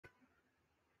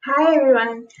Hi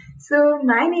everyone. So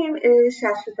my name is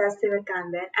SHASHVITHA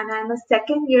and I'm a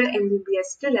second year MBBS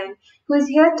student who is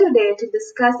here today to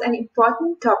discuss an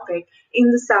important topic in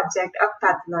the subject of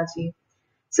pathology.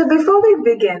 So before we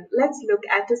begin, let's look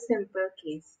at a simple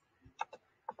case.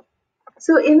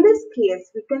 So in this case,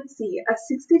 we can see a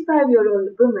 65-year-old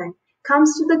woman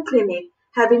comes to the clinic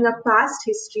having a past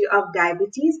history of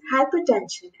diabetes,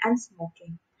 hypertension and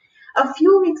smoking. A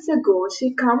few weeks ago,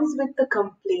 she comes with the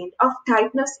complaint of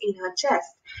tightness in her chest.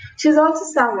 She's also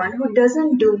someone who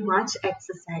doesn't do much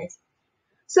exercise.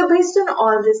 So based on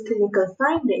all these clinical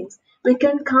findings, we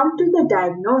can come to the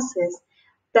diagnosis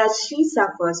that she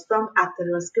suffers from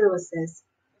atherosclerosis.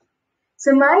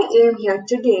 So my aim here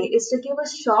today is to give a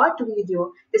short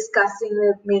video discussing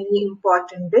the many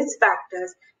important risk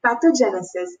factors,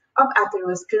 pathogenesis of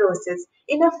atherosclerosis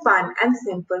in a fun and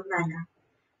simple manner.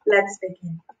 Let's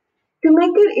begin. To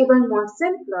make it even more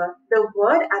simpler, the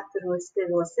word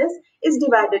atherosclerosis is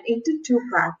divided into two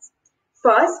parts.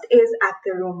 First is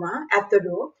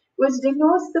athero, which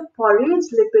denotes the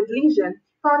porous lipid lesion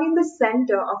found in the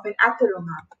center of an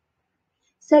atheroma.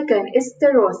 Second is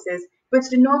sclerosis, which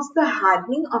denotes the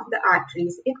hardening of the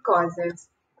arteries it causes.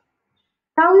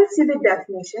 Now we'll see the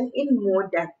definition in more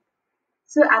depth.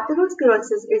 So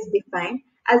atherosclerosis is defined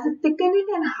as the thickening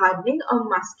and hardening of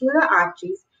muscular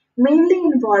arteries, mainly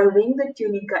involving the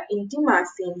tunica intima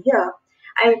seen here,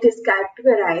 and it is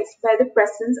characterized by the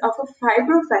presence of a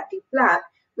fibrofatty plaque,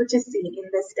 which is seen in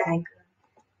this diagram.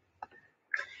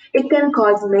 It can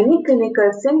cause many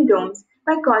clinical symptoms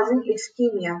by causing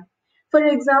ischemia. For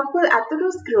example,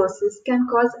 atherosclerosis can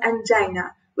cause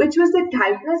angina, which was the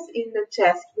tightness in the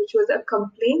chest, which was a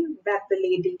complaint that the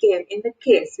lady gave in the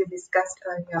case we discussed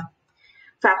earlier.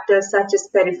 Factors such as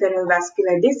peripheral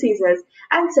vascular diseases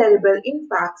and cerebral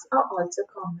infarcts are also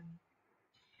common.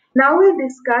 Now we'll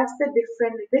discuss the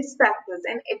different risk factors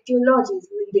and etiologies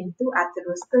leading to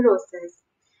atherosclerosis.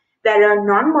 There are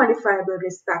non-modifiable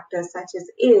risk factors such as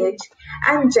age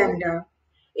and gender.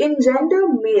 In gender,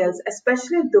 males,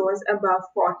 especially those above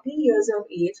 40 years of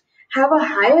age, have a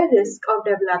higher risk of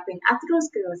developing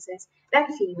atherosclerosis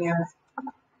than females.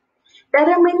 There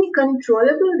are many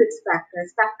controllable risk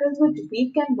factors, factors which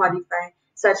we can modify,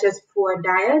 such as poor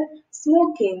diet,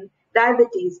 smoking,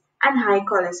 diabetes, and high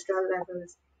cholesterol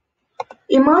levels.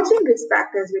 Emerging risk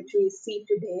factors which we see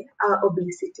today are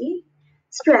obesity,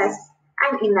 stress,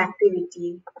 and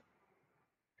inactivity.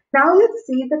 Now let's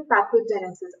see the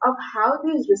pathogenesis of how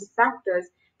these risk factors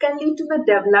can lead to the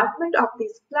development of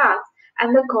these plaques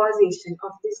and the causation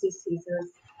of these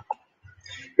diseases.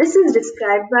 This is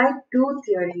described by two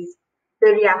theories,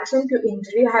 the reaction to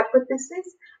injury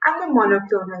hypothesis and the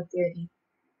monoclonal theory.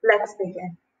 Let's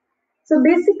begin. So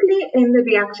basically in the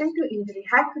reaction to injury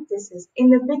hypothesis,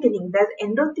 in the beginning there's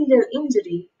endothelial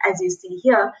injury, as you see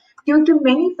here, due to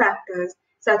many factors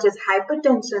such as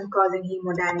hypertension causing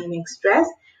hemodynamic stress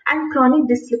and chronic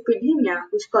dyslipidemia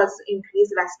which causes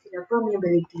increased vascular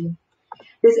permeability.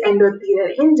 This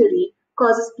endothelial injury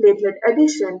causes platelet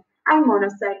addition and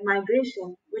monocyte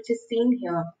migration, which is seen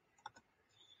here.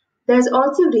 There's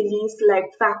also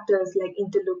release-like factors like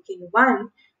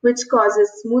interleukin-1, which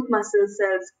causes smooth muscle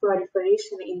cells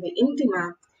proliferation in the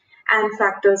intima, and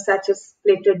factors such as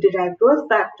platelet-derived growth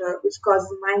factor, which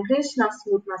causes migration of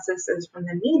smooth muscle cells from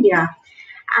the media.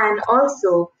 And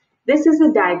also, this is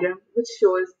a diagram which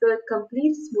shows the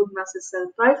complete smooth muscle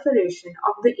cell proliferation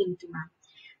of the intima.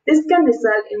 This can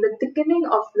result in the thickening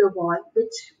of the wall,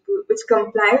 which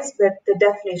complies with the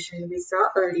definition we saw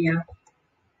earlier.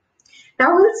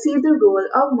 Now we'll see the role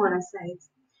of monocytes.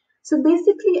 So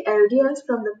basically LDLs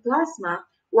from the plasma,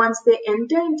 once they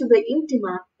enter into the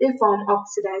intima, they form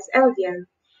oxidized LDL.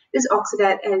 This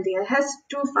oxidized LDL has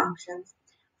two functions.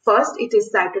 First, it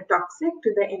is cytotoxic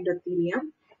to the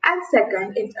endothelium, and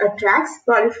second, it attracts,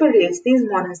 proliferates these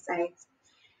monocytes.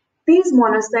 These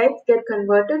monocytes get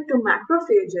converted to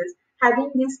macrophages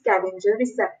having these scavenger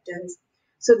receptors.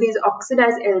 So these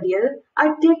oxidized LDL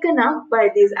are taken up by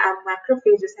these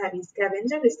macrophages having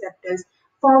scavenger receptors,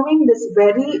 forming this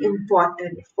very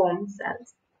important foam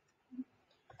cells.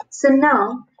 So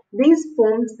now these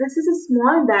foams, this is a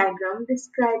small diagram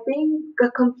describing a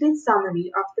complete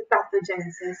summary of the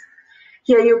pathogenesis.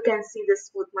 Here you can see the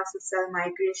smooth muscle cell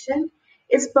migration,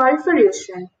 its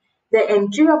proliferation, the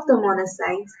entry of the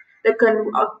monocytes,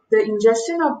 the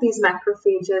ingestion of these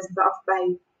macrophages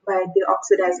by the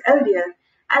oxidized LDL,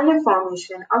 and the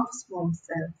formation of foam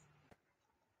cells.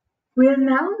 We'll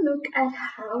now look at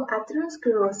how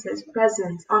atherosclerosis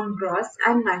presents on gross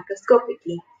and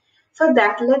microscopically. For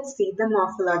that, let's see the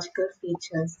morphological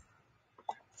features.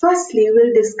 Firstly,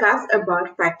 we'll discuss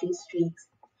about fatty streaks.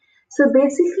 So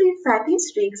basically, fatty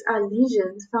streaks are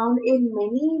lesions found in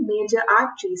many major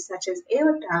arteries such as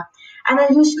aorta and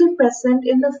are usually present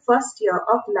in the first year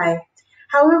of life.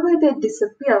 However, they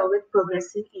disappear with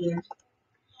progressing age.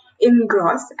 In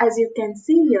gross, as you can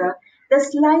see here, they're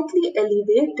slightly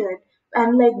elevated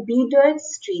and like beaded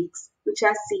streaks, which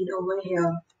are seen over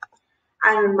here.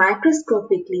 And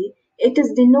microscopically, it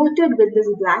is denoted with this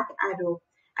black arrow,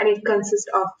 and it consists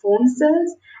of foam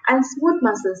cells and smooth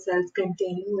muscle cells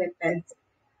containing lipids.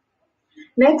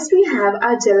 Next, we have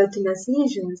our gelatinous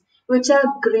lesions, which are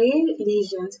gray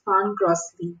lesions found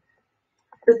grossly.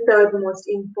 The third most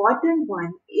important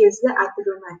one is the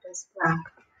atheromatous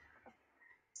plaque.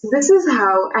 This is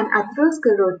how an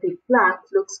atherosclerotic plaque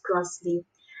looks grossly.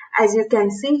 As you can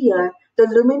see here, the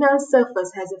luminal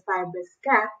surface has a fibrous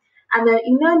cap and the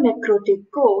inner necrotic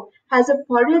core has a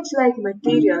porridge-like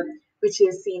material which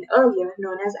is seen earlier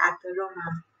known as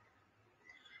atheroma.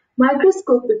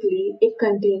 Microscopically, it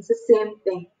contains the same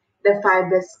thing, the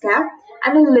fibrous cap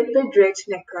and a lipid-rich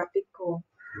necrotic core.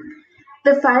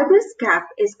 The fibrous cap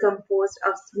is composed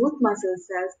of smooth muscle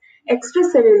cells,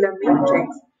 extracellular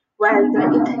matrix, while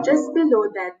just below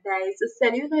that there is a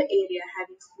cellular area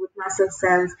having smooth muscle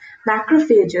cells,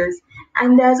 macrophages,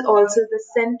 and there's also the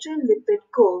central lipid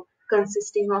core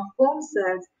consisting of foam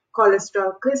cells,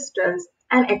 cholesterol crystals,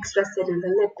 and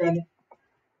extracellular lipid.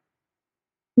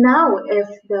 Now, if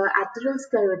the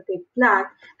atherosclerotic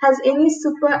plaque has any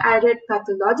superadded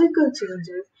pathological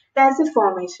changes, there is a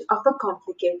formation of a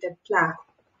complicated plaque.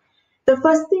 The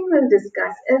first thing we'll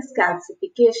discuss is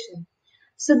calcification.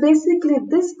 So basically,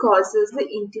 this causes the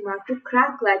intima to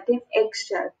crack like an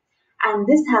eggshell, and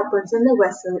this happens when the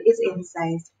vessel is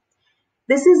incised.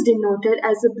 This is denoted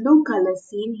as the blue color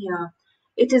seen here.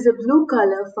 It is a blue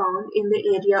color found in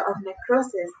the area of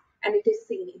necrosis, and it is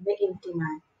seen in the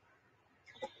intima.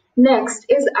 Next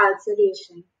is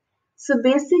ulceration. So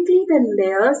basically the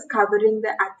layers covering the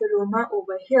atheroma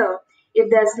over here, if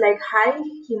there's like high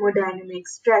hemodynamic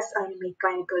stress or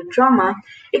mechanical trauma,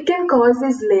 it can cause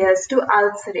these layers to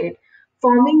ulcerate,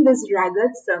 forming this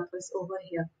ragged surface over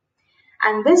here.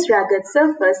 And this ragged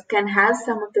surface can have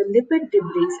some of the lipid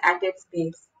debris at its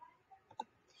base.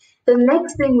 The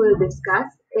next thing we'll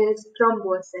discuss is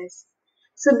thrombosis.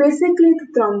 So basically the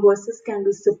thrombosis can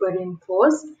be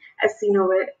superimposed, as seen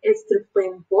over is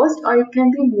superimposed, or it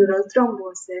can be mural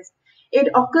thrombosis. It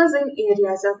occurs in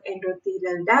areas of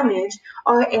endothelial damage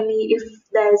or if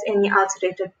there is any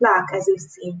ulcerated plaque as we've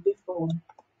seen before.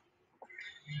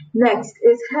 Next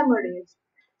is hemorrhage.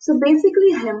 So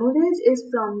basically hemorrhage is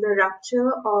from the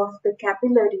rupture of the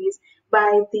capillaries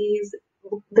by these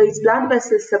blood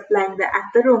vessels supplying the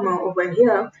atheroma over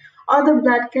here, or the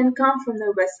blood can come from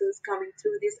the vessels coming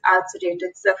through these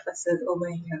ulcerated surfaces over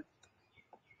here.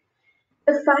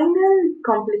 The final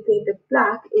complicated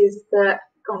plaque is the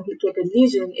complicated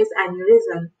lesion is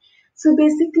aneurysm. So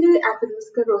basically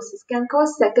atherosclerosis can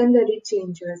cause secondary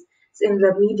changes in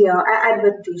the media or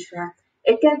adventitia.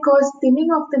 It can cause thinning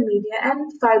of the media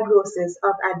and fibrosis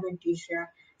of adventitia.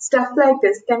 Stuff like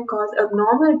this can cause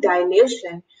abnormal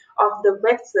dilation of the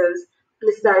vessels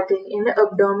resulting in the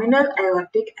abdominal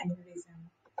aortic aneurysm.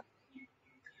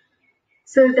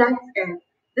 So that's it.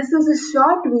 This was a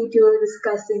short video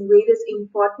discussing various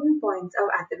important points of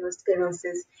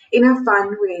atherosclerosis in a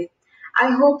fun way.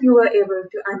 I hope you were able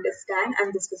to understand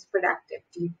and this was productive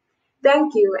too.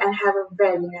 Thank you and have a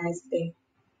very nice day.